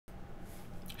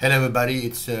Hello everybody,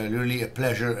 it's really a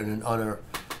pleasure and an honor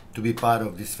to be part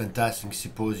of this fantastic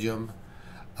symposium.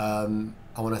 I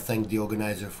want to thank the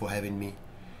organizer for having me.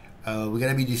 We're going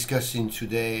to be discussing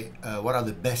today what are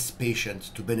the best patients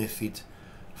to benefit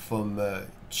from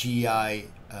GI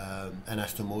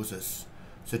anastomosis,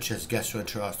 such as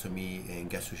gastroenterostomy and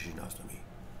gastrojejunostomy.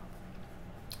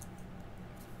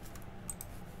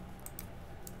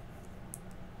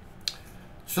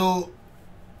 So,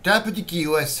 therapeutic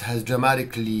EUS has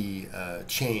dramatically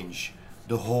changed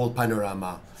the whole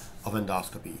panorama of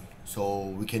endoscopy. So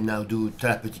we can now do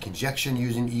therapeutic injection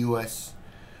using EUS.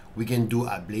 We can do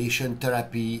ablation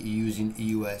therapy using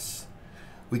EUS.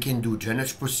 We can do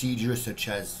drainage procedures such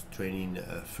as draining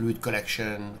fluid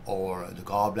collection or the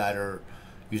gallbladder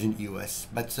using EUS.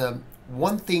 But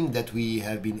one thing that we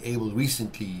have been able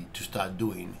recently to start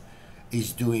doing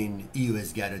is doing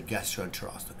EUS-guided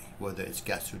gastroenterostomy, whether it's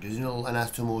gastrojejunal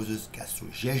anastomosis,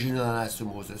 gastrojejunal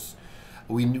anastomosis.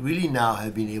 We really now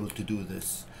have been able to do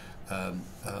this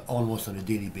almost on a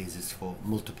daily basis for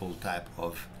multiple type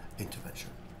of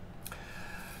intervention.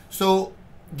 So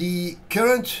the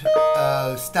current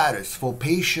status for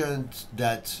patients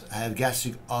that have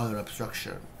gastric ulnar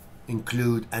obstruction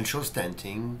include antral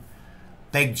stenting,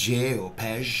 PEG-J or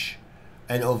PEG,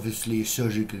 and obviously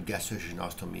surgical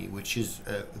gastrojejunostomy, which is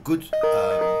a good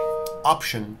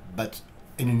option, but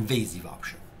an invasive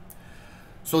option.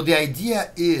 So the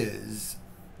idea is,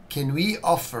 can we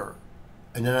offer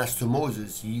an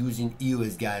anastomosis using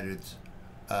EUS-guided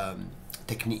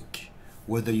technique,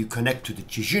 whether you connect to the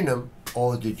jejunum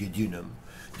or the duodenum?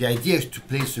 The idea is to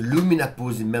place a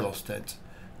lumen-opposing metal stent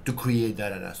to create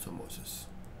that anastomosis.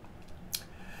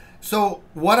 So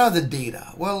what are the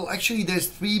data? Well, actually there's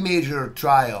three major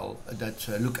trials that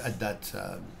look at that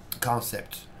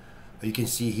concept. You can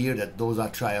see here that those are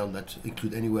trials that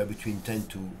include anywhere between 10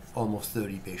 to almost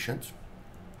 30 patients.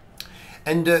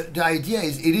 And the idea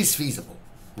is it is feasible.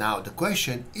 Now the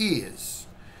question is,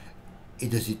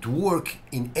 does it work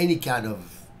in any kind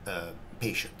of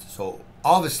patient? So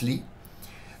obviously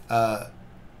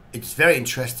it's very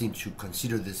interesting to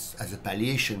consider this as a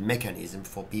palliation mechanism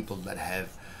for people that have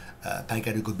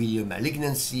pancreaticobiliary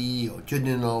malignancy or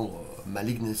duodenal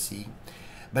malignancy.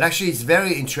 But actually it's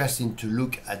very interesting to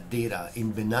look at data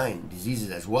in benign diseases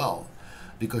as well,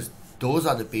 because those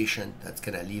are the patients that's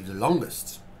going to live the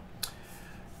longest.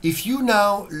 If you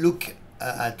now look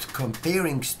at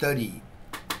comparing study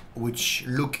which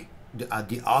look at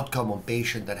the outcome on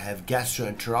patients that have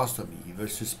gastroenterostomy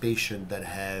versus patients that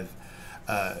have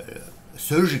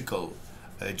surgical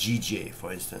GJ,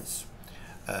 for instance,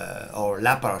 or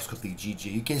laparoscopic GJ,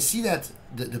 you can see that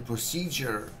the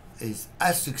procedure is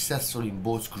as successful in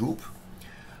both groups.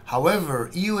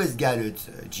 However, EUS-guided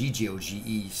GJ or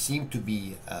GE seem to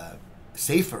be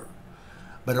safer,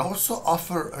 but also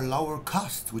offer a lower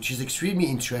cost, which is extremely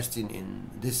interesting in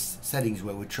these settings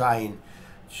where we're trying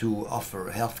to offer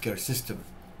a healthcare system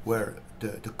where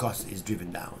the cost is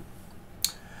driven down.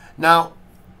 Now,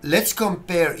 let's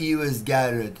compare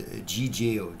EUS-guided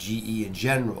GJ or GE in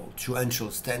general to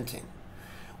antral stenting.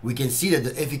 We can see that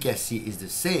the efficacy is the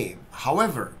same.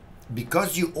 However,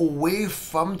 because you're away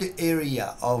from the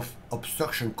area of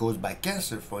obstruction caused by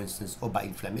cancer, for instance, or by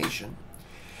inflammation,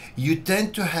 you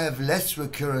tend to have less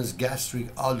recurrence gastric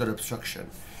ulnar obstruction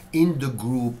in the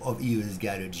group of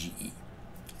EUS-guided GE,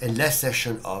 and less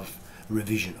session of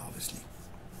revision, obviously.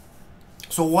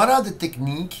 So what are the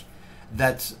techniques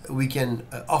that we can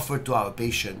offer to our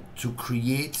patient to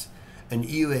create an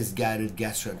EUS-guided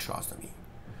gastroenterostomy?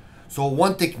 So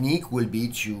one technique will be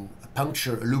to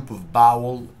puncture a loop of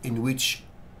bowel in which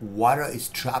water is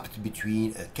trapped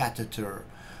between a catheter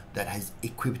that is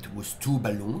equipped with two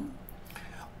balloons,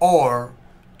 or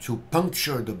to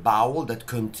puncture the bowel that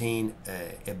contains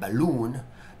a balloon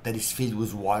that is filled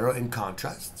with water in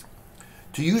contrast.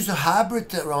 To use a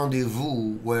hybrid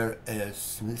rendezvous where a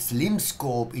slim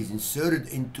scope is inserted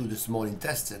into the small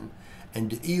intestine and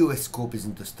the EUS scope is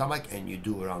in the stomach, and you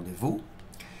do a rendezvous.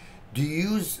 Do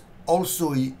you use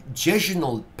also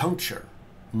jejunal puncture,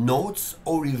 nodes,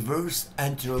 or reverse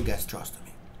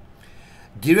enterogastrostomy?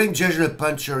 During jejunal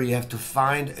puncture, you have to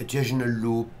find a jejunal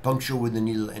loop, puncture with a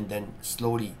needle, and then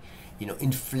slowly,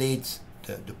 inflate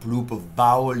the loop of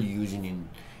bowel using in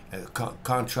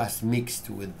contrast mixed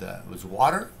with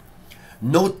water.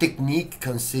 Node technique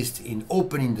consists in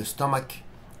opening the stomach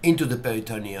into the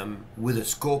peritoneum with a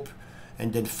scope,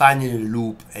 and then finding a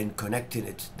loop and connecting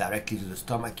it directly to the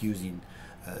stomach using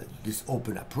this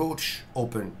open approach,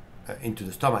 into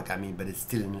the stomach, but it's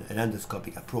still an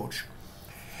endoscopic approach.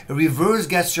 A reverse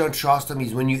gastroenterostomy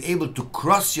is when you're able to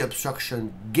cross the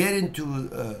obstruction, get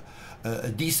into a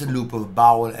decent loop of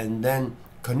bowel, and then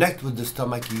connect with the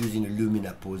stomach using a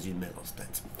lumina-posing metal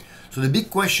stent. So the big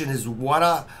question is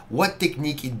what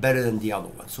technique is better than the other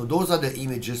one? So those are the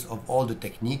images of all the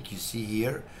technique you see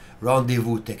here.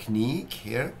 Rendezvous technique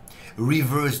here,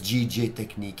 reverse GJ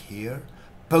technique here,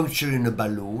 puncture in a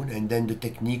balloon, and then the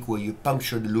technique where you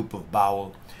puncture the loop of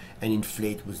bowel and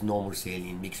inflate with normal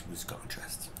saline mixed with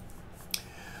contrast.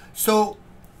 So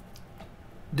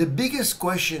the biggest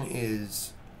question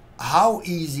is, how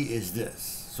easy is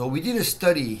this? So we did a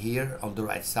study here on the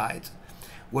right side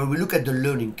where we look at the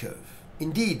learning curve.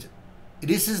 Indeed,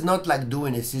 this is not like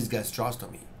doing a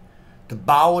cisgastrostomy. The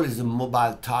bowel is a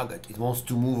mobile target. It wants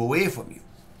to move away from you.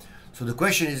 So the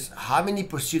question is, how many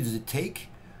procedures does it take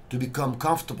to become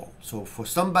comfortable? So for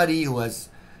somebody who has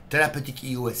therapeutic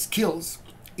EUS skills,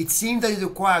 it seems that it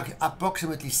requires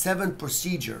approximately 7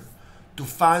 procedures to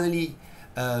finally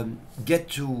get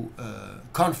to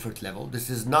comfort level. This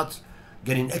is not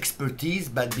getting expertise,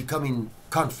 but becoming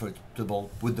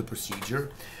comfortable with the procedure.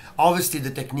 Obviously,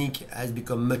 the technique has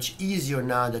become much easier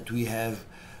now that we have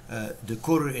the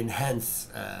coder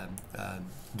enhanced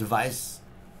device,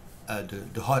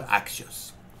 the hot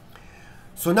Axios.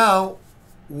 So now,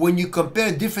 when you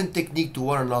compare different technique to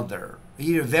one another,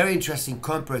 here a very interesting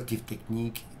comparative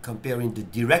technique comparing the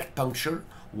direct puncture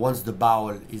once the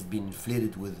bowel is being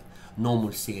inflated with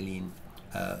normal saline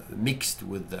mixed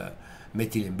with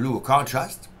methylene blue or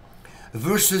contrast,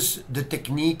 versus the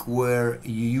technique where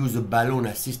you use a balloon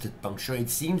assisted puncture. It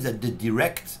seems that the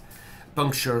direct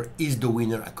puncture is the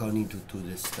winner according to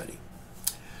this study.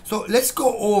 So let's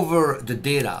go over the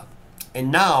data, and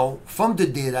now from the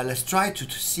data let's try to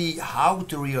see how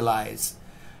to realize,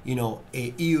 you know,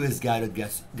 a EUS guided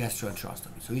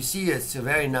gastroenterostomy. So you see it's a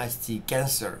very nice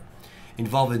cancer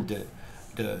involving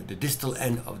the distal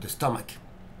end of the stomach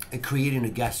and creating a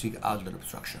gastric outlet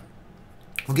obstruction.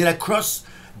 We're gonna cross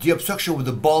the obstruction with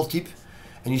a ball tip,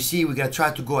 and you see we're gonna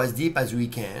try to go as deep as we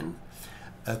can,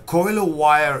 coil a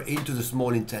wire into the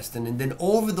small intestine, and then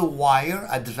over the wire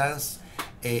advance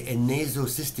a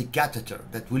nasocystic catheter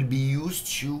that will be used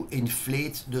to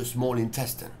inflate the small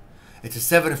intestine. It's a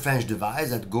 7-flange device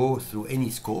that goes through any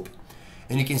scope,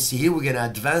 and you can see here we're gonna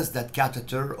advance that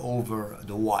catheter over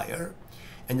the wire,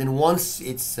 and then once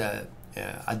it's at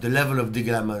the level of the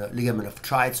ligament of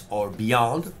Treitz or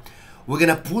beyond, we're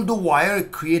gonna pull the wire,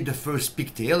 create the first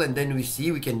pigtail, and then we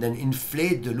see we can then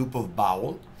inflate the loop of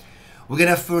bowel. We're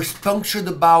gonna first puncture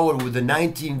the bowel with a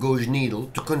 19-gauge needle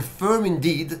to confirm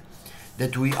indeed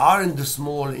that we are in the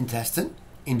small intestine.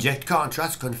 Inject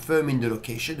contrast, confirming the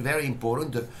location, very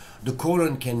important. The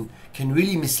colon can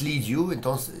really mislead you, and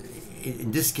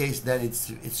in this case then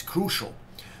it's crucial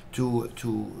to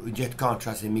inject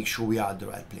contrast and make sure we are at the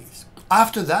right place.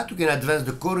 After that, we can advance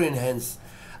the coder enhanced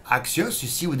Axios. You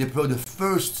see we deploy the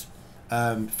first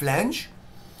flange,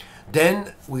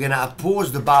 then we're gonna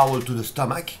oppose the bowel to the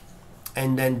stomach,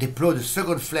 and then deploy the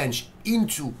second flange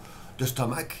into the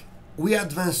stomach. We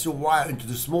advance the wire into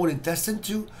the small intestine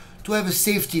to have a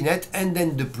safety net, and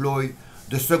then deploy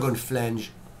the second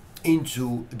flange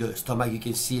into the stomach. You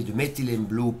can see the methylene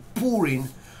blue pouring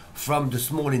from the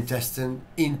small intestine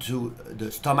into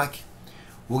the stomach.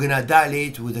 We're gonna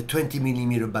dilate with a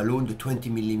 20mm balloon, the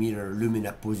 20mm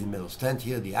lumina posing metal stent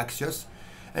here, the Axios,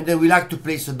 and then we like to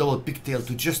place a double pigtail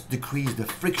to just decrease the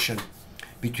friction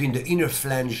between the inner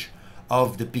flange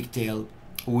of the pigtail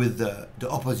with the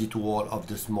opposite wall of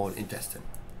the small intestine.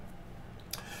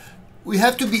 We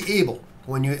have to be able,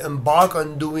 when you embark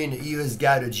on doing EUS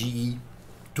guided GE,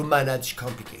 to manage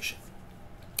complication.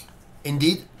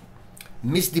 Indeed,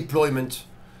 misdeployment,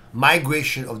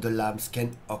 migration of the lambs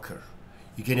can occur.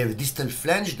 You can have a distal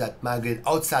flange that migrates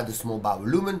outside the small bowel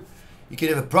lumen. You can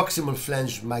have a proximal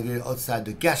flange migrate outside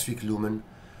the gastric lumen.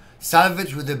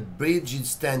 Salvage with a bridged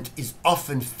stent is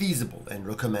often feasible and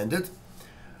recommended,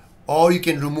 or you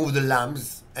can remove the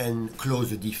lambs and close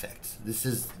the defect. This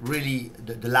is really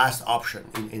the last option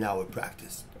in our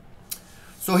practice.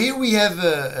 So here we have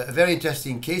a very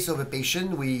interesting case of a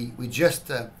patient. We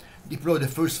just deploy the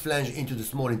first flange into the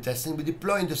small intestine. We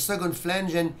deploy in the second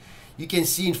flange, and you can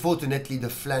see, unfortunately, the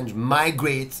flange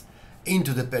migrates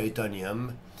into the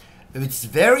peritoneum. It's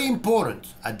very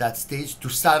important at that stage to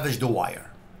salvage the wire,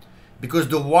 because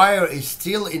the wire is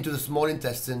still into the small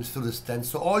intestine through the stent.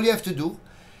 So all you have to do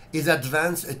is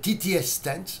advance a TTS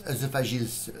stent,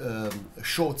 esophageal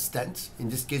short stent. In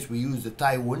this case, we use the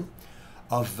Taiwan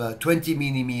of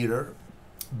 20mm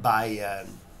by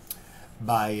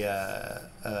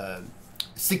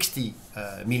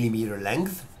 60mm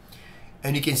length.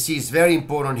 And you can see it's very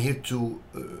important here to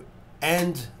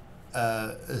end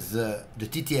the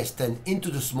TTS stent into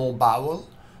the small bowel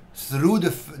through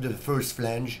the first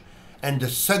flange, and the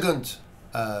second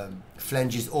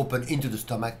flanges open into the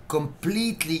stomach,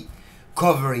 completely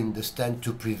covering the stent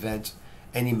to prevent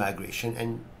any migration.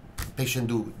 And the patient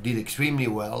did extremely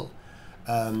well,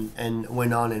 and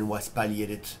went on and was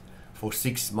palliated for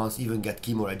 6 months, even got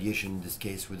chemoradiation in this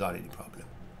case without any problem.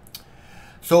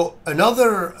 So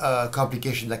another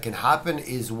complication that can happen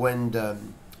is when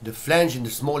the flange in the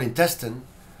small intestine,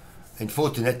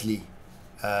 unfortunately,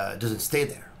 doesn't stay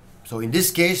there. So in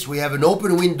this case, we have an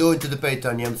open window into the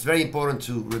peritoneum. It's very important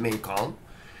to remain calm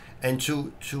and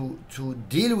to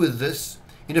deal with this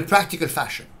in a practical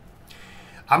fashion.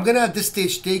 I'm gonna at this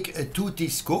stage take a 2T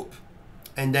scope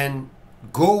and then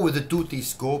go with the 2T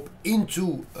scope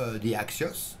into the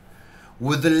axios.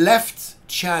 With the left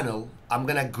channel, I'm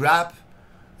gonna grab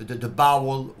the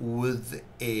bowel with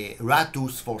a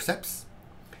Ratus forceps.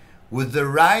 With the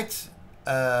right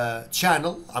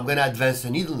channel, I'm gonna advance the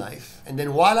needle knife, and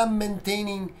then while I'm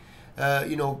maintaining,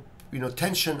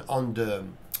 tension on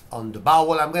the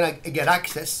bowel, I'm gonna get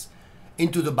access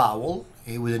into the bowel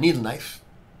with a needle knife.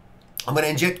 I'm gonna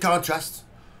inject contrast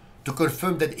to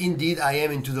confirm that indeed I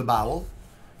am into the bowel.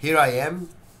 Here I am,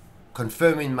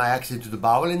 confirming my access to the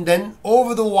bowel, and then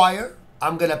over the wire,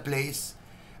 I'm gonna place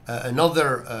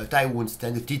another tie wound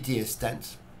stent, the TTS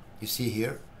stent. You see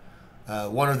here.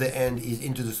 One of the end is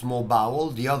into the small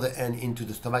bowel, the other end into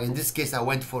the stomach. In this case, I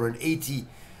went for an 80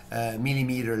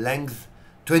 millimeter length,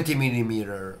 20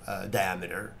 millimeter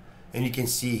diameter. And you can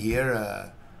see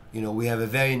here, we have a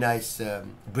very nice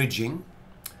bridging.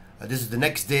 This is the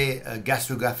next day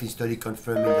gastrography study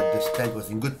confirming that the stent was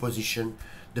in good position.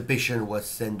 The patient was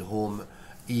sent home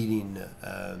eating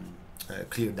a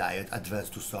clear diet,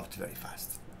 advanced to soft very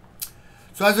fast.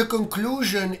 So as a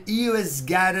conclusion, EUS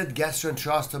guided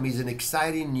gastroenterostomy is an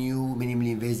exciting new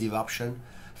minimally invasive option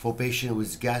for patients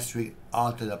with gastric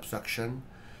outlet obstruction.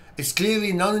 It's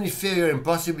clearly non-inferior and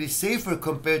possibly safer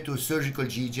compared to a surgical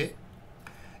GJ.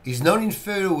 It's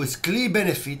non-inferior with clear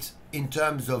benefit in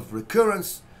terms of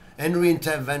recurrence and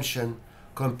reintervention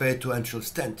compared to enteral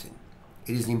stenting.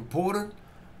 It is important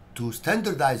to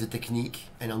standardize the technique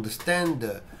and understand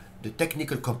the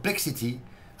technical complexity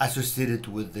associated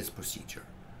with this procedure.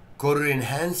 Coronary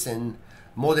Enhance and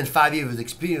more than 5 years of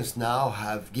experience now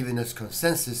have given us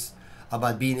consensus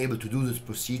about being able to do this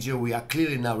procedure. We are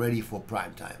clearly now ready for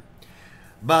prime time.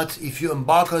 But if you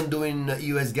embark on doing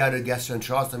EUS guided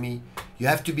gastroenterostomy, you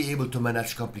have to be able to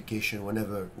manage complications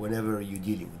whenever you're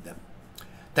dealing with them.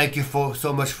 Thank you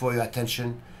so much for your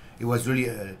attention. It was really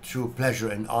a true pleasure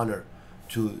and honor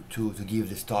to give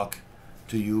this talk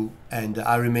to you, and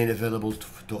I remain available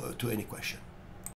to any question.